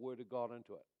confess the word of God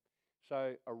into it.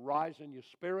 So arise in your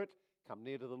spirit, come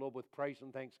near to the Lord with praise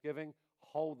and thanksgiving,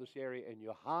 hold this area in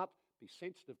your heart, be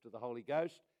sensitive to the Holy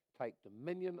Ghost, take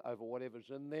dominion over whatever's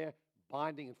in there,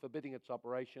 binding and forbidding its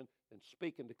operation, then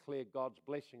speak and declare God's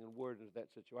blessing and word into that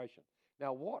situation.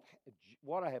 Now, what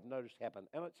I have noticed happen,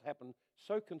 and it's happened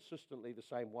so consistently the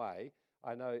same way,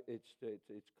 I know it's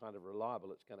kind of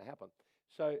reliable, it's going to happen.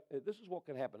 So this is what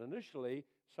can happen. Initially,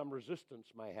 some resistance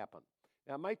may happen.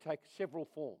 Now, it may take several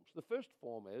forms. The first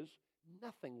form is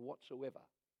nothing whatsoever.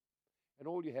 And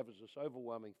all you have is this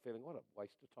overwhelming feeling, what a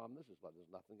waste of time this is. Like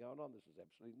there's nothing going on. This is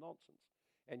absolutely nonsense.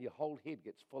 And your whole head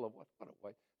gets full of, what a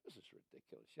waste. This is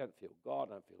ridiculous. You don't feel God,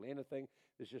 don't feel anything.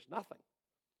 There's just nothing.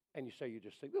 And you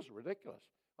just think, this is ridiculous.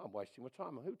 I'm wasting my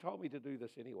time. Who told me to do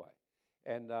this anyway?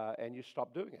 And you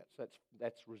stop doing it. So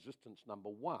that's resistance number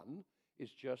one, is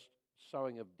just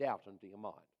sowing of doubt into your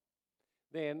mind.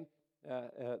 Then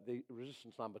the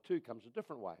resistance number two comes a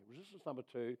different way. Resistance number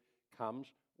two comes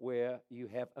where you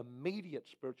have immediate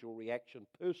spiritual reaction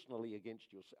personally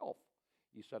against yourself.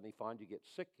 You suddenly find you get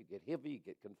sick, you get heavy, you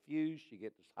get confused, you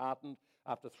get disheartened.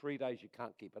 After 3 days, you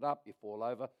can't keep it up, you fall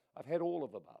over. I've had all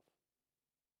of above.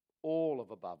 All of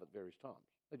above at various times.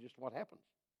 That's just what happens.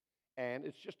 And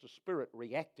it's just a spirit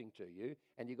reacting to you,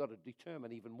 and you've got to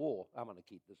determine even more, I'm going to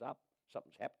keep this up.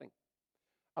 Something's happening.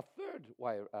 A third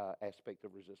aspect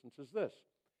of resistance is this,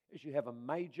 is you have a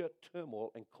major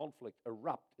turmoil and conflict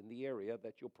erupt in the area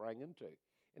that you're praying into.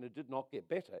 And it did not get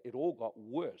better. It all got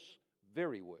worse,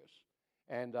 very worse.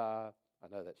 And I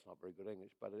know that's not very good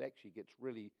English, but it actually gets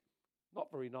really not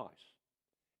very nice.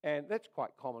 And that's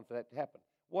quite common for that to happen.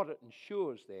 What it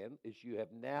ensures then is you have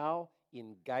now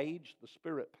engaged the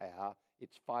spirit power.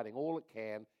 It's fighting all it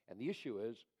can. And the issue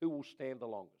is, who will stand the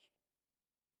longest?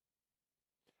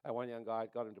 And one young guy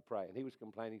got him to pray, and he was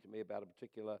complaining to me about a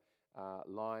particular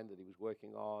line that he was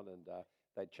working on, and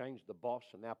they'd changed the boss,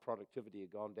 and now productivity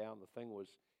had gone down. The thing was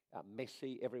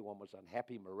messy. Everyone was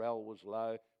unhappy. Morale was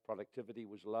low. Productivity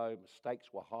was low. Mistakes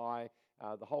were high.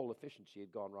 The whole efficiency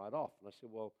had gone right off. And I said,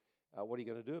 well, what are you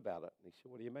going to do about it? And he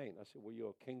said, what do you mean? I said, well,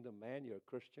 you're a kingdom man. You're a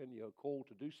Christian. You're called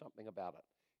to do something about it.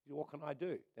 He said, what can I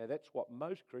do? Now, that's what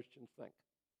most Christians think.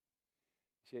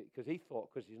 Because he thought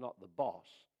because he's not the boss,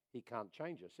 he can't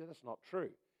change it. I said, that's not true.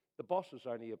 The boss is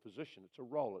only a position. It's a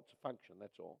role. It's a function.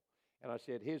 That's all. And I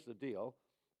said, here's the deal.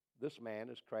 This man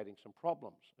is creating some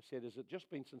problems. I said, has it just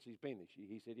been since he's been there?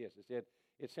 He said, yes. I said,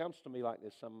 it sounds to me like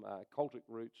there's some cultic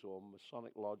roots or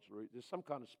Masonic lodge roots. There's some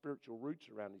kind of spiritual roots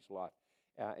around his life.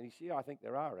 And he said, yeah, I think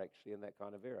there are actually in that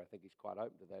kind of area. I think he's quite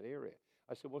open to that area.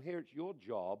 I said, well, here it's your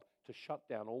job to shut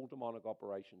down all demonic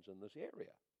operations in this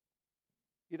area.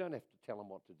 You don't have to tell him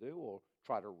what to do or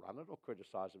try to run it or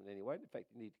criticize him in any way. In fact,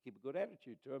 you need to keep a good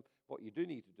attitude to him. What you do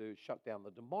need to do is shut down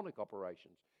the demonic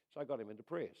operations. So I got him into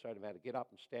prayer, showed him how to get up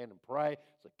and stand and pray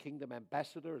as a kingdom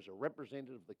ambassador, as a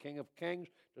representative of the King of Kings,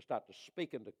 to start to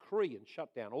speak and decree and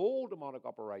shut down all demonic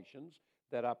operations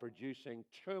that are producing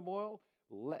turmoil,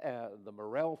 the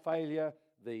morale failure,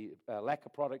 the lack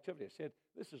of productivity. I said,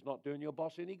 this is not doing your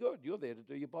boss any good. You're there to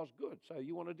do your boss good. So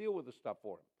you want to deal with this stuff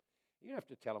for him. You don't have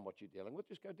to tell him what you're dealing with.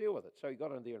 Just go deal with it. So he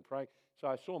got in there and prayed. So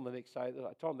I saw him the next day.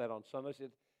 I told him that on Sunday. I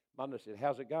said, Monday said,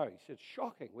 how's it going? He said,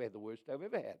 shocking. We had the worst day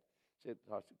we've ever had. I said,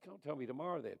 can't tell me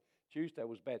tomorrow then. Tuesday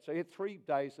was bad. So he had 3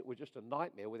 days that were just a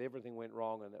nightmare with everything went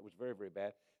wrong, and it was very, very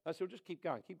bad. I said, well, just keep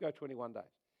going 21 days.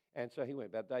 And so he went.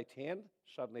 About day 10,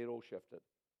 suddenly it all shifted.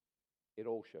 It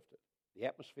all shifted. The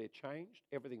atmosphere changed,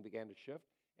 everything began to shift,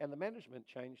 and the management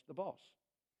changed the boss.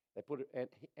 They put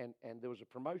it, and there was a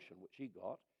promotion which he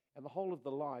got, and the whole of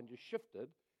the line just shifted.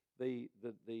 The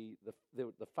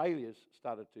failures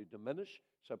started to diminish,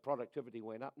 so productivity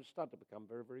went up and it started to become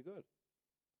very, very good.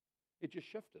 It just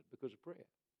shifted because of prayer.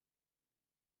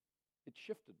 It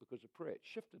shifted because of prayer. It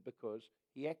shifted because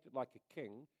he acted like a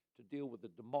king to deal with the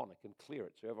demonic and clear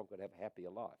it so everyone could have a happier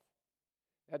life.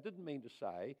 Now, it didn't mean to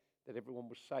say that everyone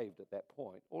was saved at that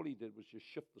point. All he did was just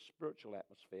shift the spiritual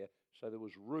atmosphere so there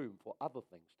was room for other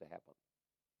things to happen.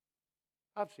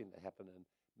 I've seen that happen in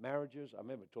marriages. I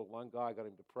remember talking to one guy, I got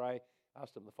him to pray,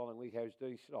 asked him the following week how he was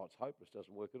doing. He said, oh, it's hopeless,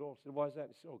 doesn't work at all. I said, why is that?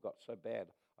 He said, oh, it got so bad,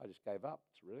 I just gave up.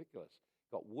 It's ridiculous.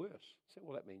 It got worse. I said,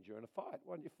 well, that means you're in a fight.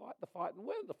 Why don't you fight the fight and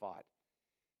win the fight?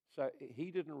 So he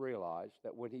didn't realize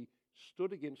that when he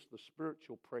stood against the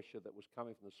spiritual pressure that was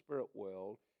coming from the spirit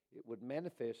world, it would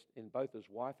manifest in both his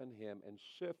wife and him and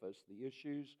surface the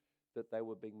issues that they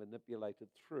were being manipulated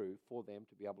through for them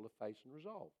to be able to face and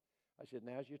resolve. I said,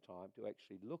 now's your time to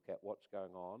actually look at what's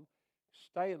going on,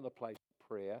 stay in the place of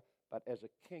prayer, but as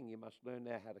a king, you must learn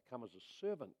now how to come as a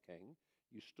servant king.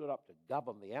 You stood up to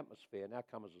govern the atmosphere, now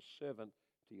come as a servant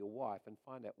to your wife and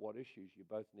find out what issues you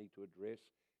both need to address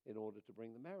in order to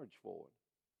bring the marriage forward.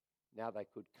 Now they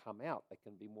could come out, they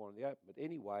can be more in the open, but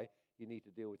anyway, you need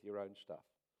to deal with your own stuff.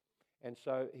 And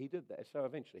so he did that. So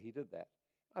eventually he did that.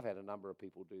 I've had a number of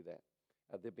people do that.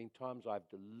 There have been times I've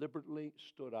deliberately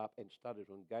stood up and started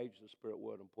to engage the spirit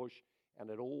world and push, and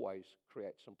it always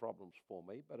creates some problems for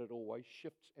me, but it always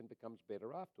shifts and becomes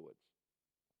better afterwards.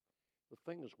 The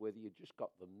thing is whether you just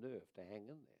got the nerve to hang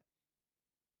in there.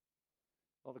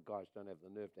 A lot of guys don't have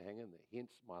the nerve to hang in there.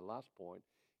 Hence, my last point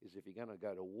is if you're going to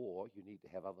go to war, you need to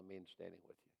have other men standing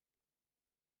with you.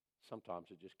 Sometimes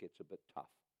it just gets a bit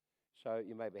tough. So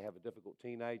you maybe have a difficult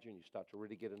teenager and you start to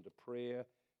really get into prayer.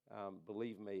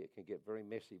 Believe me, it can get very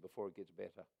messy before it gets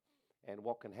better. And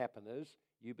what can happen is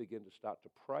you begin to start to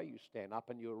pray, you stand up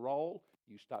in your role,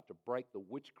 you start to break the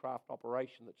witchcraft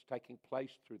operation that's taking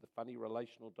place through the funny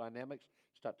relational dynamics,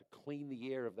 start to clean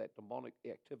the air of that demonic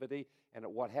activity, and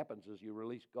what happens is you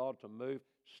release God to move,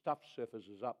 stuff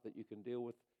surfaces up that you can deal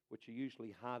with, which are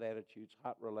usually hard attitudes,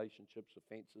 hard relationships,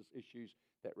 offenses, issues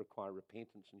that require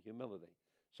repentance and humility.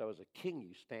 So as a king,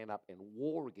 you stand up and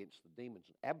war against the demons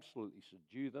and absolutely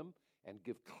subdue them and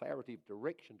give clarity of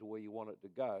direction to where you want it to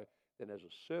go. Then as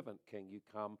a servant king, you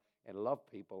come and love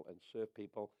people and serve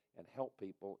people and help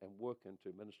people and work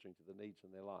into ministering to the needs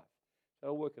in their life. So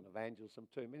I'll work in evangelism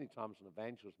too. Many times in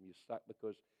evangelism you're stuck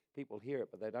because people hear it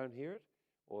but they don't hear it,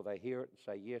 or they hear it and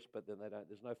say yes but then they don't.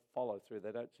 There's no follow through.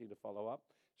 They don't seem to follow up.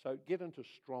 So get into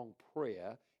strong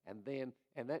prayer, and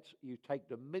that's you take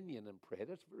dominion in prayer.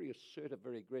 That's very assertive,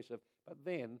 very aggressive. But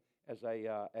then, as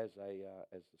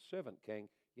the servant king,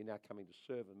 you're now coming to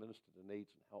serve and minister to needs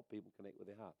and help people connect with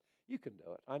their heart. You can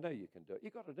do it. I know you can do it.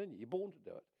 You got it in you. You're born to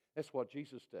do it. That's what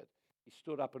Jesus did. He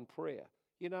stood up in prayer.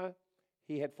 You know,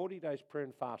 he had 40 days prayer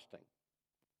and fasting.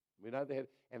 We know that,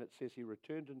 and it says he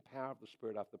returned in power of the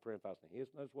Spirit after prayer and fasting.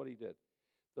 Notice what he did.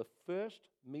 The first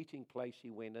meeting place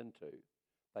he went into,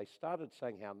 they started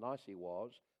saying how nice he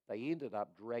was. They ended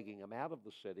up dragging him out of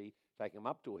the city, taking him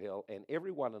up to a hill, and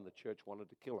everyone in the church wanted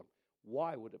to kill him.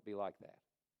 Why would it be like that?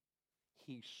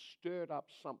 He stirred up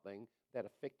something that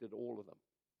affected all of them.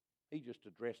 He just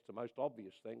addressed the most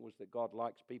obvious thing was that God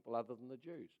likes people other than the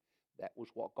Jews. That was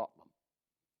what got them.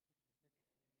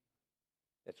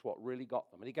 That's what really got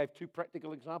them. And he gave 2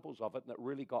 practical examples of it, and it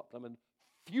really got them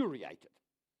infuriated.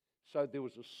 So there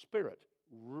was a spirit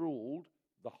ruled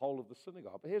the whole of the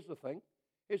synagogue. But here's the thing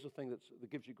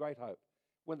that gives you great hope.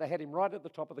 When they had him right at the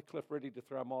top of the cliff ready to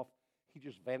throw him off, he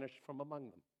just vanished from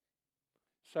among them.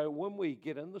 So when we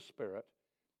get in the Spirit,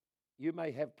 you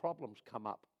may have problems come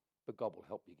up, but God will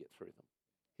help you get through them.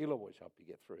 He'll always help you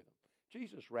get through them.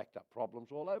 Jesus racked up problems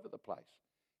all over the place.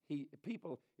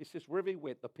 It says wherever he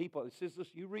went, the people, it says this,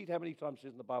 you read how many times it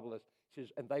says in the Bible, it says,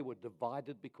 and they were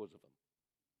divided because of him.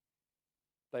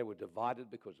 They were divided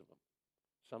because of him.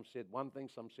 Some said one thing,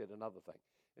 some said another thing.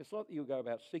 It's not that you go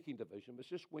about seeking division, but it's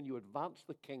just when you advance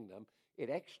the kingdom, it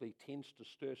actually tends to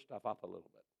stir stuff up a little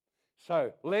bit.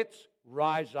 So let's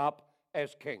rise up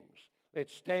as kings.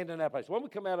 Let's stand in our place. When we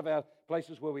come out of our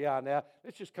places where we are now,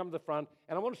 let's just come to the front.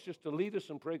 And I want us just to lead us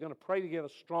in prayer. We're going to pray together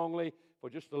strongly for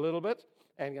just a little bit.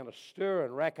 And going to stir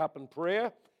and rack up in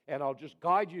prayer. And I'll just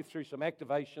guide you through some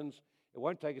activations. It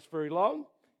won't take us very long.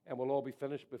 and we'll all be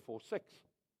finished before 6.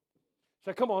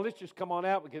 So come on, let's just come on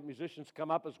out. We'll get musicians to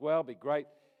come up as well. Be great.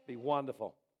 Be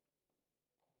wonderful.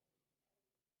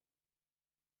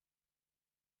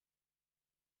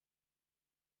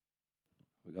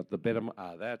 We got the better.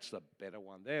 That's the better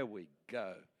one. There we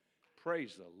go.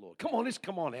 Praise the Lord. Come on, let's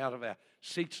come on out of our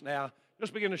seats now.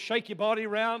 Just begin to shake your body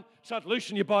around. Start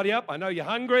loosening your body up. I know you're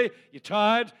hungry. You're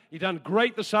tired. You've done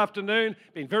great this afternoon.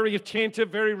 Been very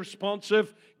attentive, very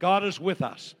responsive. God is with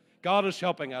us. God is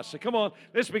helping us. So come on,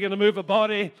 let's begin to move a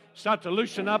body. Start to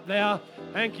loosen up now.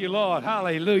 Thank you, Lord.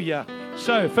 Hallelujah.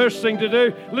 So first thing to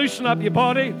do, loosen up your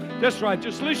body. That's right.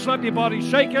 Just loosen up your body.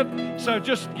 Shake it. So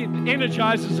just get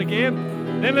energizes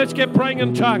again. Then let's get praying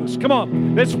in tongues. Come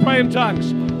on. Let's pray in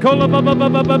tongues. 1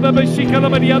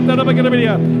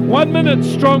 minute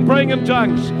strong praying in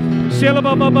tongues.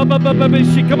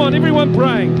 Come on, everyone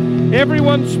praying.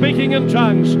 Everyone speaking in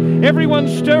tongues. Everyone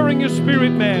stirring your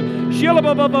spirit, man.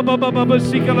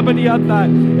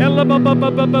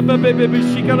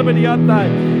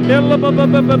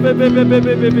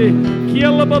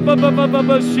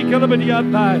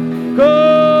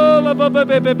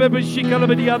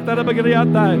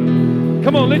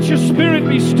 Come on, let your spirit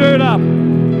be stirred up.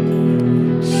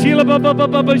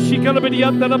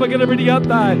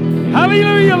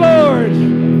 Hallelujah, Lord.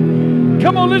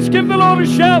 Come on, let's give the Lord a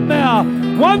shout now.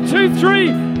 1, 2,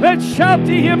 3. Let's shout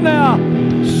to Him now.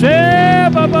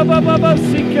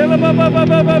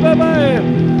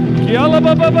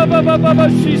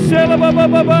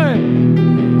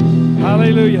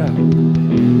 Hallelujah. I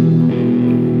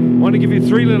want to give you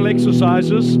 3 little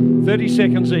exercises, 30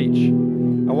 seconds each.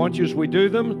 I want you, as we do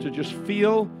them, to just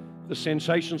feel the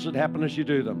sensations that happen as you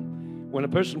do them. When a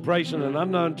person prays in an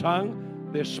unknown tongue,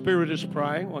 their spirit is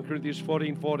praying, 1 Corinthians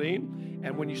 14:14.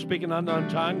 And when you speak an unknown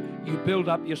tongue, you build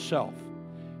up yourself.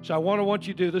 So I want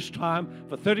you to do this time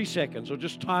for 30 seconds, or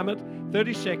just time it,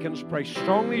 30 seconds. Pray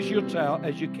strongly as you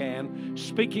can,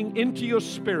 speaking into your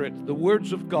spirit the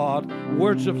words of God,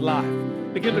 words of life.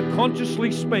 Begin to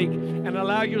consciously speak and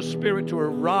allow your spirit to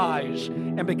arise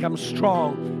and become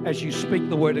strong as you speak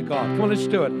the word of God. Come on, let's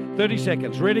do it. 30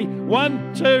 seconds. Ready?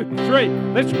 1, 2, 3.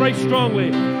 Let's pray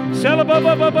strongly.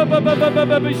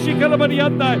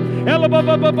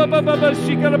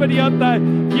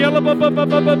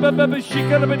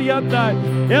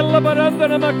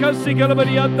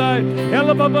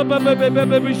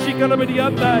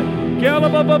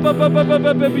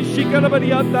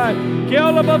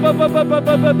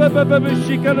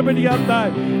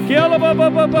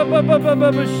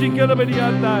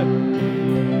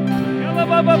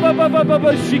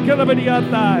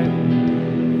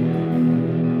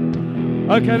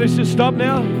 Okay, let's just stop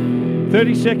now.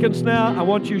 30 seconds now. I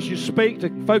want you, as you speak, to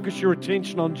focus your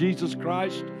attention on Jesus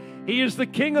Christ. He is the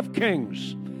King of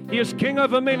kings. He is King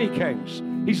over many kings.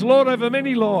 He's Lord over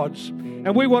many lords.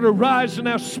 And we want to rise in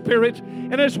our spirit.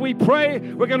 And as we pray,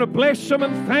 we're going to bless Him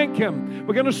and thank Him.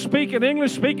 We're going to speak in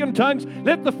English, speak in tongues.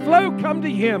 Let the flow come to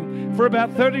Him for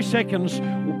about 30 seconds,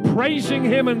 praising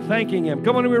Him and thanking Him.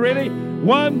 Come on, are we ready?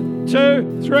 1,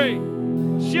 2, 3.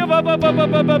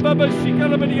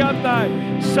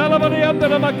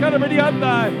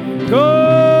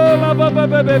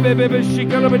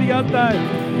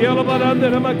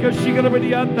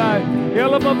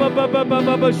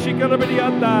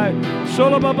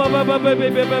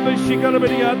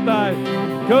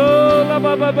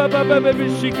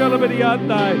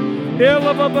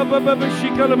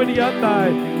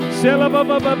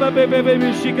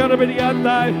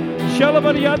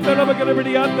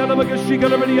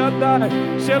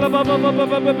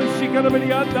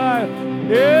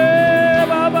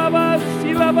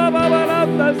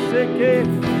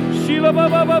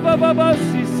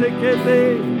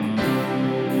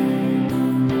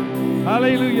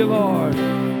 Hallelujah, Lord.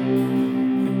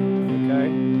 Okay.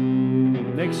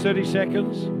 Next 30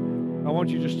 seconds, I want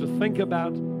you just to think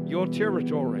about your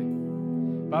territory.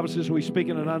 The Bible says we speak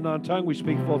in an unknown tongue, we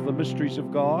speak forth the mysteries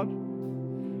of God.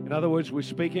 In other words, we're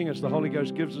speaking as the Holy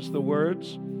Ghost gives us the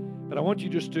words. But I want you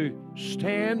just to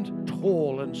stand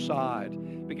tall inside.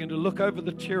 Begin to look over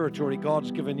the territory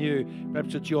God's given you.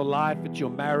 Perhaps it's your life, it's your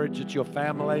marriage, it's your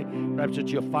family. Perhaps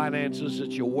it's your finances,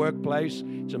 it's your workplace,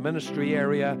 it's a ministry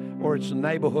area, or it's a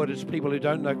neighborhood, it's people who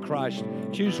don't know Christ.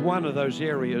 Choose one of those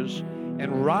areas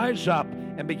and rise up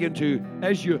and begin to,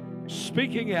 as you're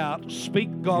speaking out,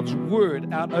 speak God's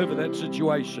word out over that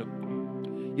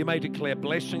situation. You may declare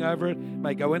blessing over it,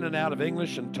 may go in and out of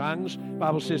English and tongues. The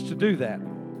Bible says to do that.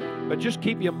 But just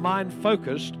keep your mind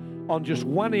focused on just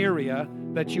one area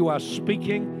that you are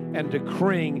speaking and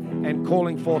decreeing and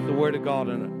calling forth the word of God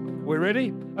in it. We're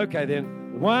ready? Okay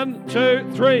then. 1,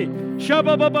 2, 3.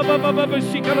 Shabba baba baba baba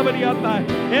shikara badianda.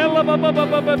 Ella baba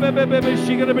baba baba baba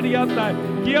shikara badianda.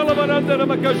 Yella baranda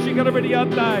ramaka shikara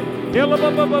badianda. Ella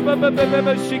baba baba baba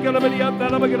baba shikara badianda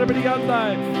ramaka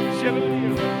badianda.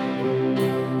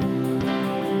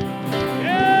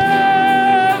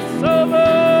 Yes,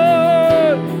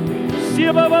 Lord.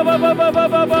 Shiba baba baba baba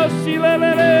baba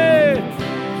silele.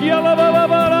 Yella baba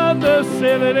baranda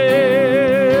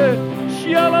silele.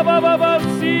 Shiala baba baba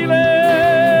silele.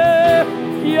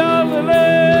 Yalele,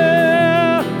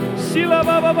 sila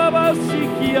baba baba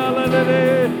siki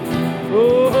yalele,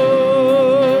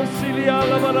 oh silia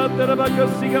la baranda la baka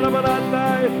sika la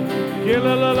baranda,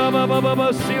 kila la baba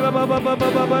baba sila baba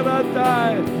baba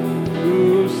baranda,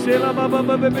 oh sila baba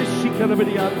baba sika la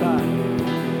baranda.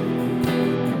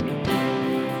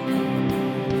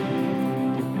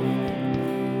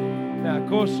 Now, of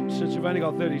course, since you've only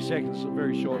got 30 seconds, it's a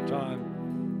very short time.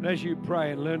 And as you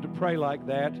pray and learn to pray like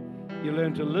that, you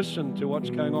learn to listen to what's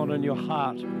going on in your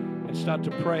heart and start to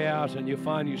pray out, and you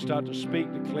find you start to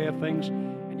speak, declare things,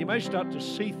 and you may start to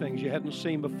see things you hadn't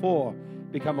seen before,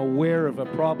 become aware of a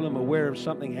problem, aware of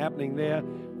something happening there,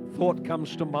 thought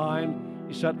comes to mind,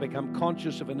 you start to become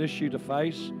conscious of an issue to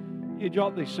face. You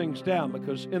jot these things down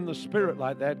because in the spirit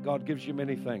like that, God gives you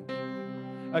many things.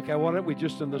 Okay, why don't we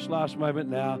just in this last moment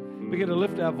now begin to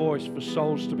lift our voice for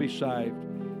souls to be saved.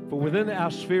 For within our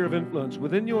sphere of influence,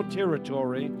 within your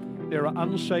territory, there are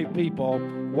unsaved people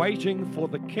waiting for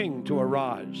the King to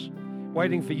arise,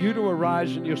 waiting for you to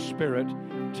arise in your spirit,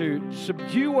 to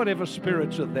subdue whatever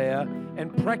spirits are there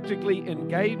and practically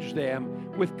engage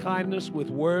them with kindness, with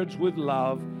words, with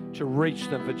love, to reach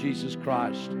them for Jesus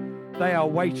Christ. They are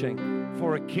waiting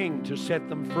for a King to set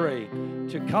them free,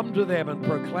 to come to them and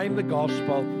proclaim the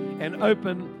gospel and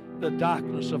open the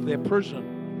darkness of their prison.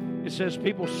 It says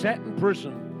people sat in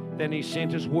prison, then he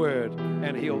sent his word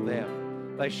and healed them.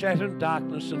 They sat in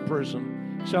darkness in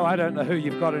prison. So I don't know who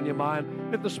you've got in your mind.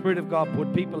 Let the Spirit of God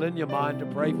put people in your mind to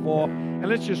pray for. And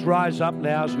let's just rise up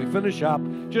now as we finish up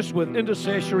just with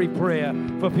intercessory prayer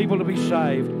for people to be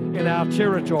saved in our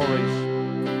territories.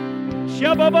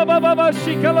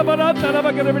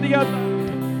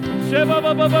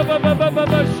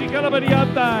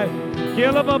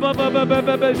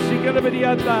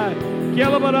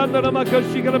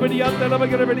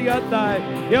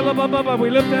 We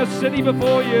lift our city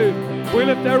before you. We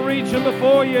lift our region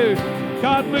before you.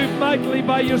 God, move mightily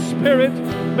by your Spirit.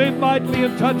 Move mightily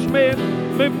and touch men.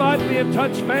 Move mightily and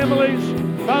touch families.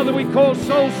 Father, we call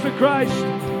souls to Christ.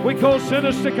 We call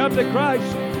sinners to come to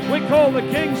Christ. We call the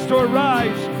kings to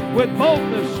arise with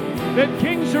boldness. Let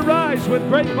kings arise with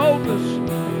great boldness.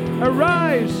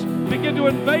 Arise. Begin to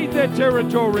invade their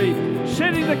territory,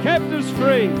 setting the captives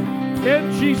free.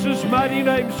 In Jesus' mighty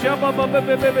name.